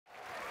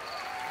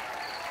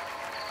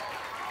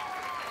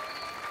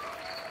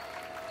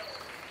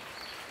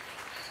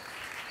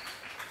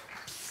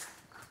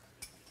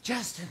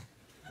Justin,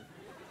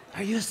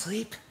 are you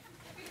asleep?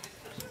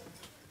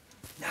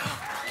 No.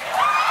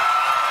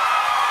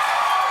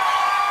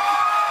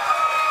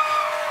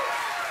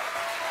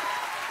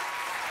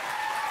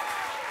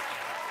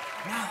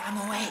 No, I'm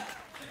awake.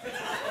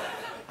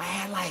 I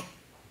had like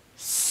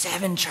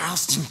 7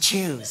 Charleston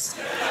Chews.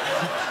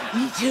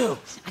 Me too.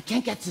 I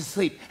can't get to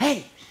sleep.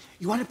 Hey,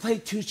 you want to play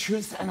 2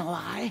 truths and a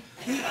lie?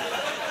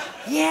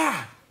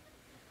 Yeah.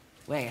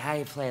 Wait, how do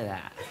you play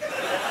that?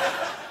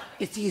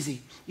 It's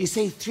easy. You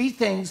say 3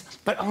 things,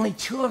 but only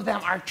 2 of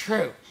them are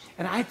true.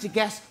 And I have to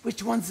guess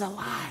which one's a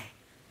lie.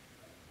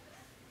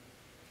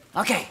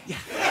 Okay, yeah.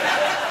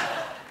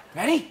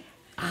 Ready?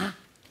 I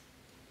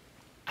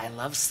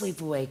love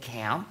sleepaway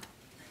camp.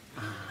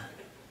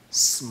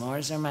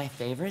 S'mores are my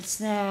favorite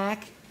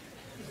snack.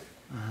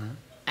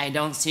 I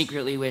don't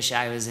secretly wish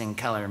I was in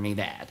Color Me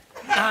Bad.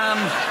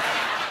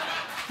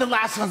 The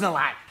last one's a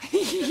lie.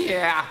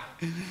 Yeah.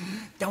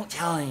 Don't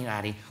tell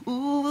anybody.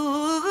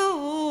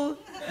 Ooh.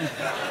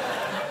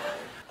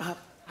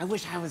 I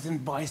wish I was in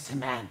Boys to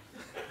Men.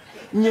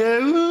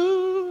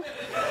 No.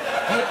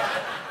 Hey,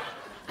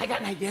 I got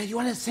an idea. You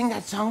want to sing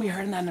that song we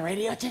heard on the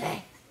radio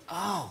today?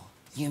 Oh,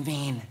 you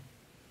mean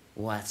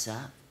What's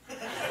Up?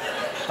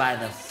 By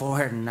the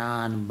 4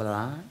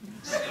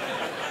 Non-Blondes?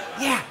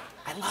 Yeah,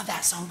 I love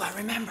that song, but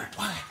remember,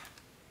 what?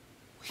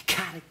 We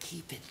gotta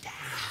keep it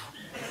down.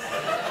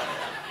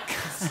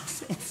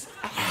 'Cause it's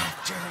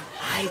after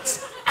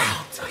lights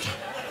out. Okay.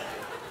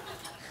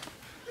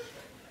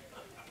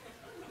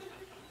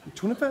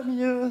 25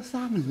 years,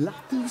 I'm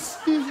locked in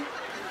sea.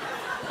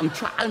 I'm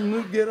trying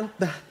to get up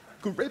that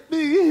great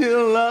big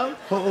hill of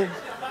hope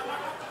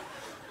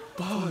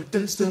for a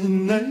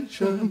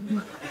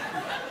destination.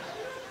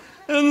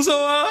 And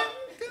so I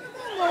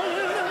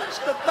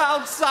step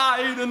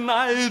outside and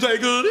I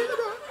take a deep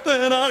breath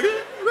and I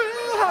get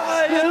real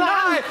high and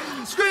I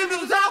scream to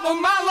the top of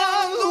my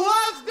lungs,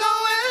 what's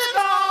going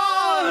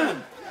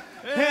on?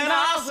 And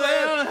I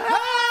said,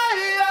 hey,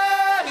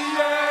 yeah,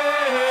 yeah,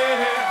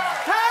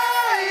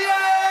 hey,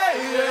 yeah,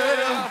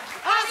 yeah.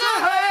 I said,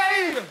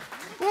 hey,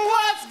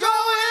 what's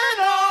going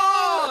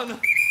on?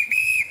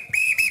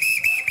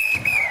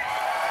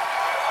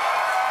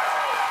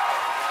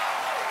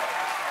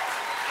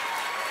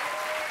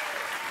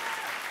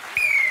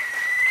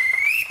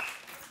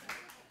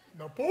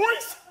 Now,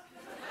 boys,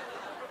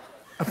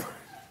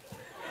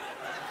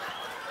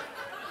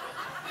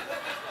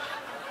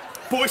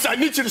 boys, I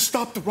need you to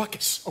stop the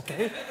ruckus,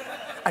 okay?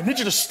 I need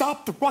you to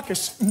stop the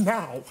ruckus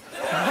now,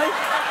 all right?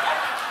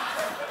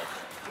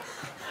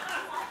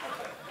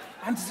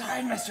 I'm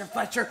sorry, Mr.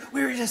 Fletcher.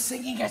 We were just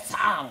singing a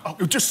song. Oh,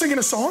 you're just singing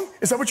a song?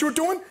 Is that what you were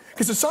doing?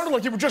 Because it sounded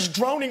like you were just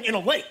drowning in a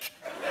lake.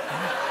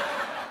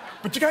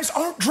 But you guys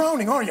aren't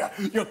drowning, are you?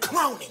 You're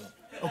clowning,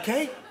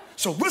 okay?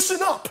 So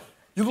listen up,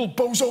 you little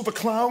bozo the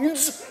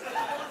clowns.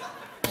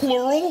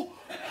 Plural.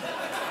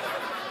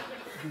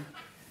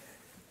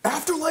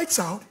 After lights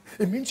out,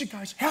 it means you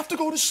guys have to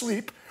go to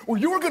sleep or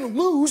you are gonna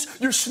lose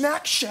your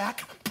snack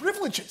shack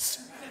privileges,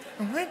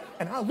 all right?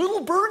 And our little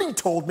birdie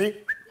told me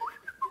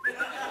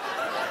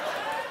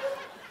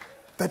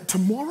that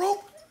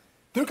tomorrow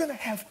they're gonna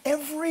have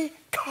every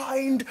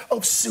kind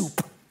of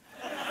soup.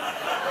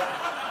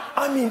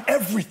 I mean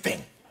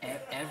everything.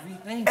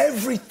 Everything?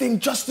 Everything,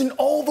 Justin,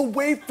 all the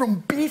way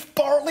from beef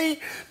barley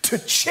to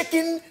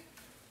chicken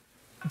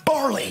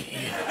barley.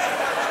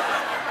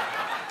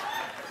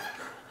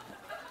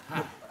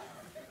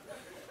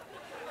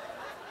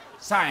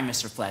 Sorry,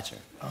 Mr. Fletcher.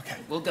 Okay.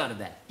 We'll go to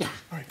bed. Yeah.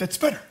 All right, that's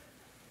better.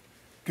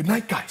 Good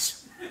night,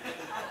 guys.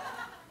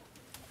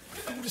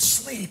 Go to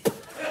sleep.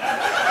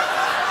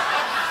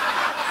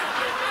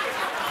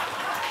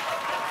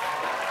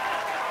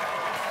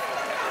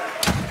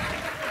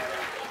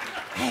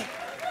 Hey,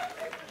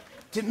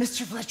 did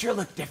Mr. Fletcher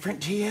look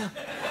different to you?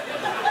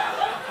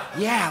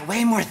 Yeah,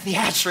 way more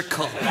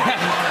theatrical.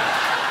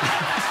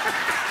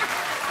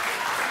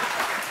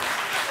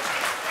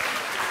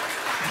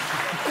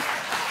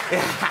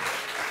 Yeah.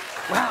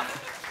 Well,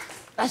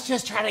 let's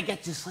just try to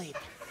get to sleep.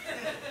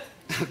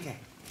 Okay.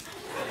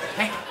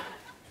 Hey.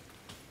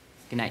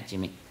 Good night,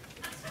 Jimmy.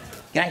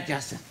 Good night,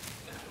 Justin.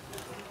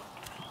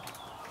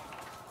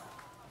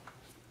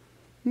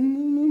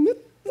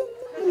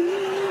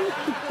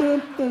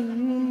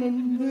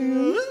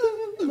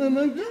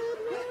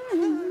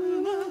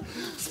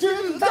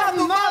 Scream down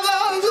to my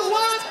lungs,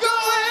 what's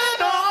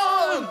going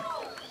on?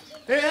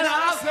 And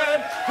I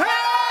said, hey,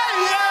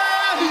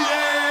 yeah,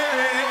 yeah,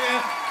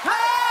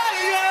 hey,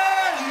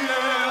 yeah,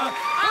 yeah.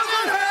 I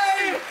said,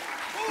 hey,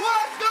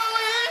 what's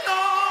going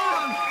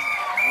on?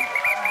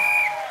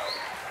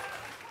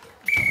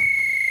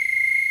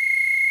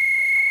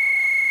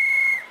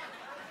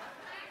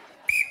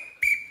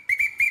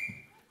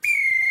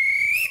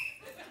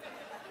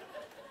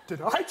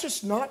 Did I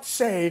just not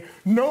say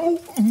no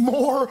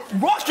more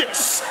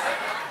ruckus?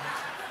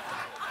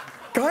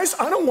 Guys,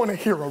 I don't want to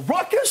hear a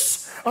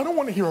ruckus. I don't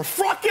want to hear a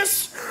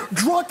fracas,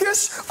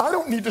 druckus. I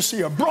don't need to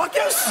see a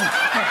bruckus.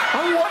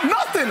 I want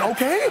nothing,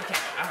 okay?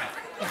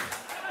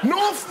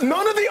 No,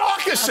 none of the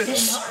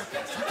aucuses.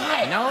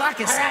 right. No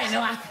locus. All right,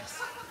 no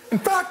locus. In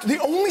fact, the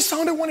only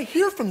sound I want to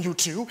hear from you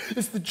two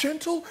is the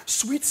gentle,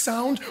 sweet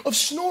sound of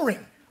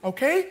snoring,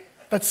 okay?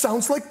 That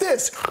sounds like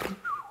this.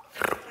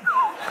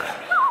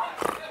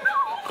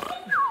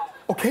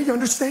 Okay, you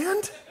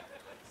understand?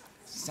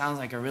 Sounds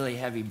like a really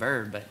heavy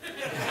bird, but...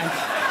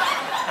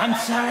 I'm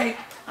sorry.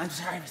 I'm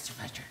sorry, Mr.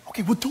 Fletcher.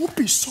 Okay, well, don't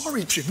be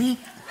sorry, Jimmy.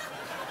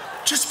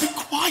 Just be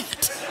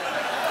quiet.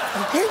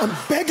 Okay, I'm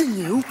begging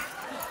you.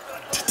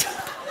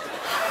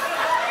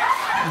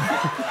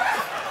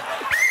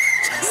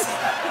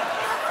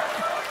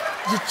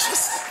 You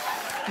just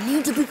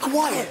need to be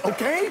quiet,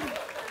 okay?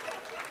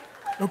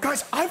 Now,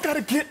 guys, I've got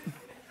to get...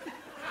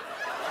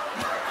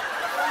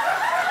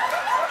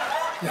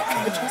 You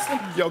okay, Justin?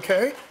 You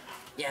okay?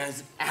 Yeah,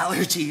 his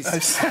allergies.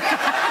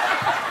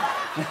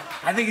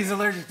 I think he's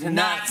allergic to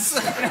nuts.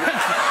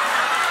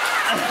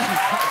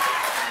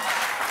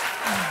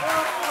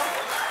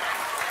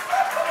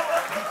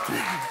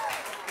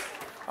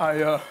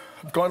 I've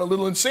gone a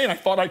little insane. I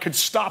thought I could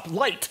stop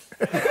light.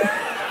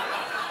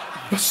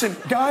 Listen,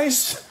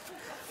 guys,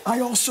 I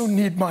also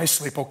need my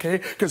sleep, okay?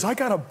 Because I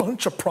got a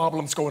bunch of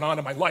problems going on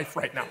in my life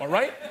right now, all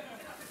right?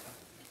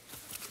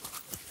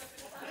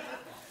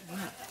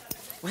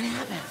 What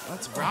happened?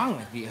 What's wrong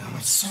with you? I'm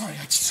sorry,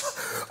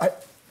 I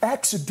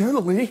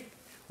accidentally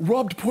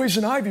rubbed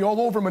poison ivy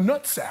all over my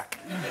nutsack.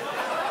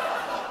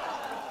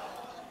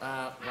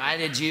 Why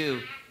did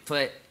you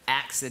put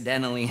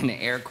accidentally in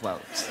air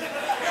quotes?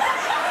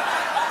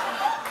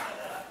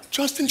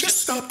 Justin,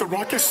 just stop the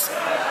ruckus.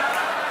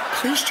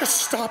 Please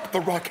just stop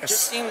the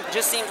ruckus.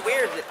 Just seemed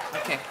weird.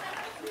 Okay.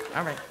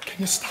 All right. Can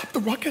you stop the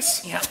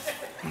ruckus? Yeah.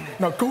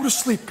 Now go to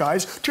sleep,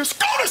 guys. Just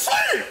go to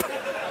sleep!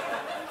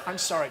 I'm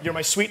sorry. You're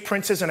my sweet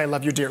princess, and I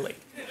love you dearly.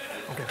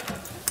 Okay.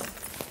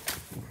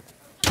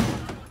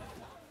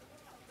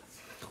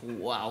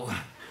 Wow.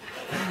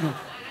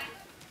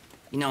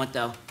 You know what,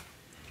 though?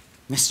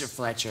 Mr.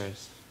 Fletcher,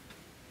 as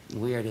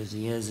weird as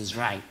he is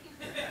right.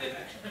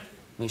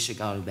 We should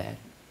go to bed.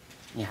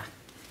 Yeah.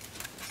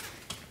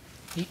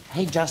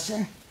 Hey,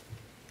 Justin.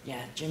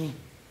 Yeah, Jimmy?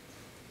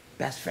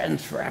 Best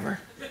friends forever?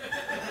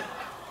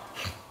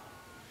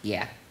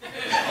 Yeah.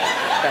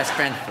 Best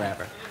friend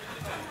forever.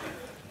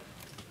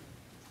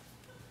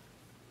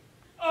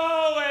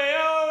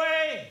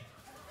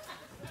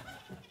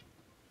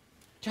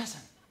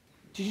 Justin,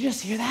 did you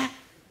just hear that?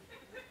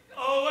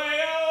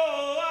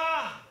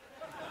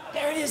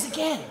 There it is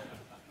again.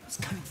 It's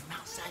coming from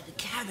outside the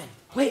cabin.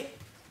 Wait,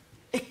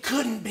 it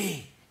couldn't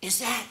be. Is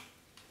that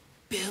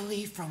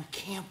Billy from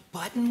Camp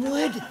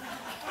Buttonwood?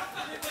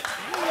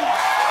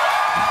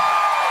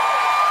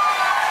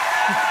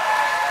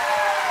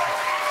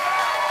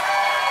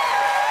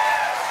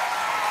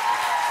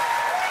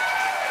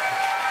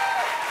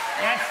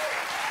 Yes.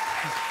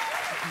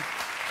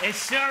 It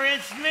sure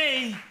is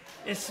me.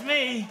 It's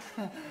me.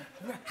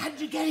 How did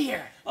you get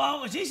here? Oh,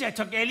 it was easy. I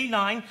took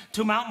 89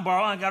 to Mountain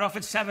Borough. I got off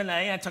at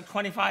 7A. I took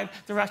 25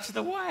 the rest of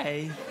the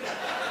way.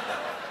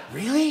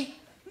 Really?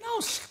 No,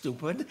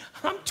 stupid.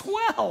 I'm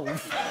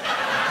 12.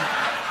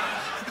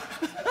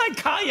 I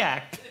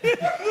kayaked.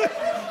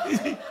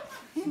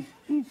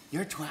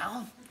 You're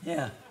 12?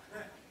 Yeah.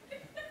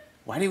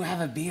 Why do you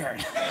have a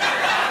beard?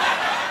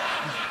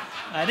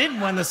 I didn't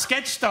when the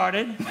sketch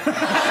started.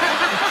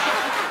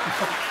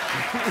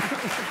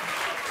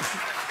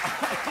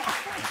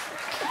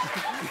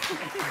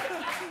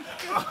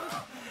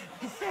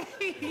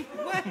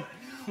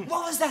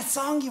 What was that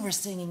song you were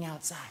singing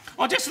outside?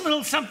 Oh, just a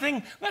little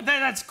something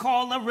that's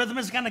called "The Rhythm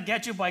Is Gonna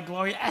Get You" by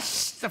Gloria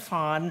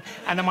Estefan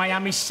and the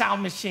Miami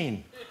Sound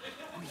Machine.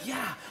 Oh,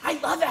 yeah, I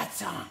love that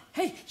song.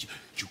 Hey,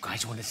 you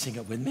guys want to sing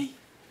it with me?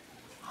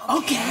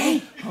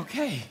 Okay.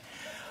 Okay.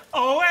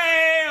 Oh,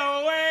 hey,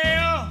 oh, hey,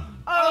 oh,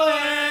 oh,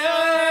 hey,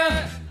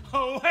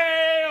 oh,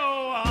 hey,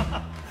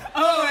 oh,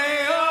 oh,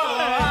 hey, oh,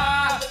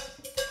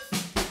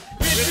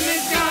 Rhythm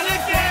is gonna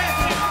get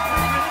you.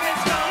 Rhythm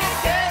is gonna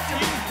get you.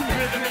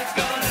 Rhythm is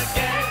gonna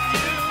get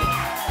you.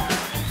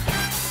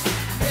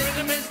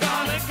 Rhythm is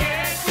gonna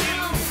get you.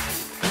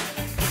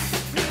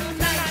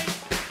 Tonight.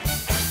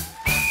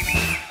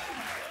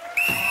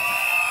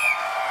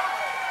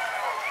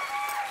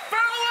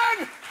 Fallon!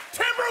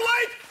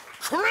 Timberlake!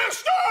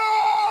 Crystal!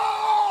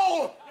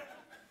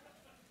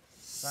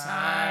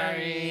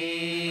 Sorry.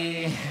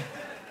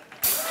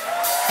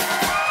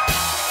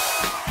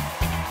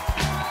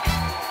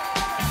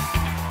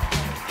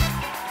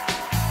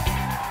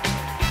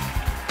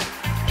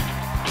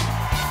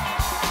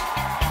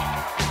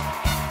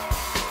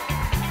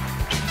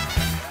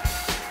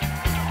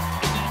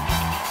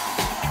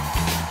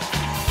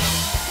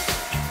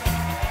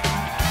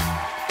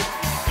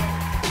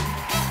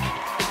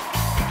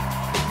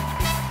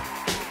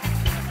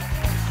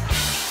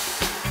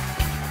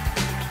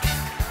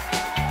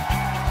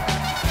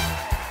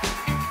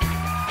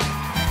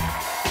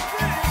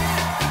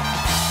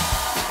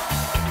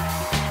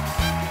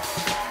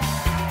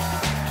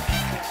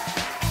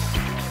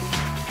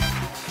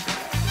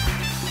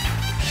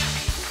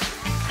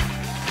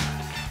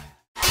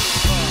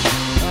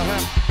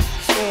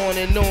 On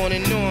and on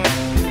and on.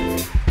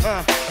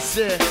 I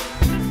said,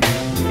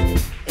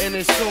 and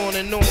it's on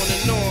and on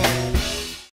and on.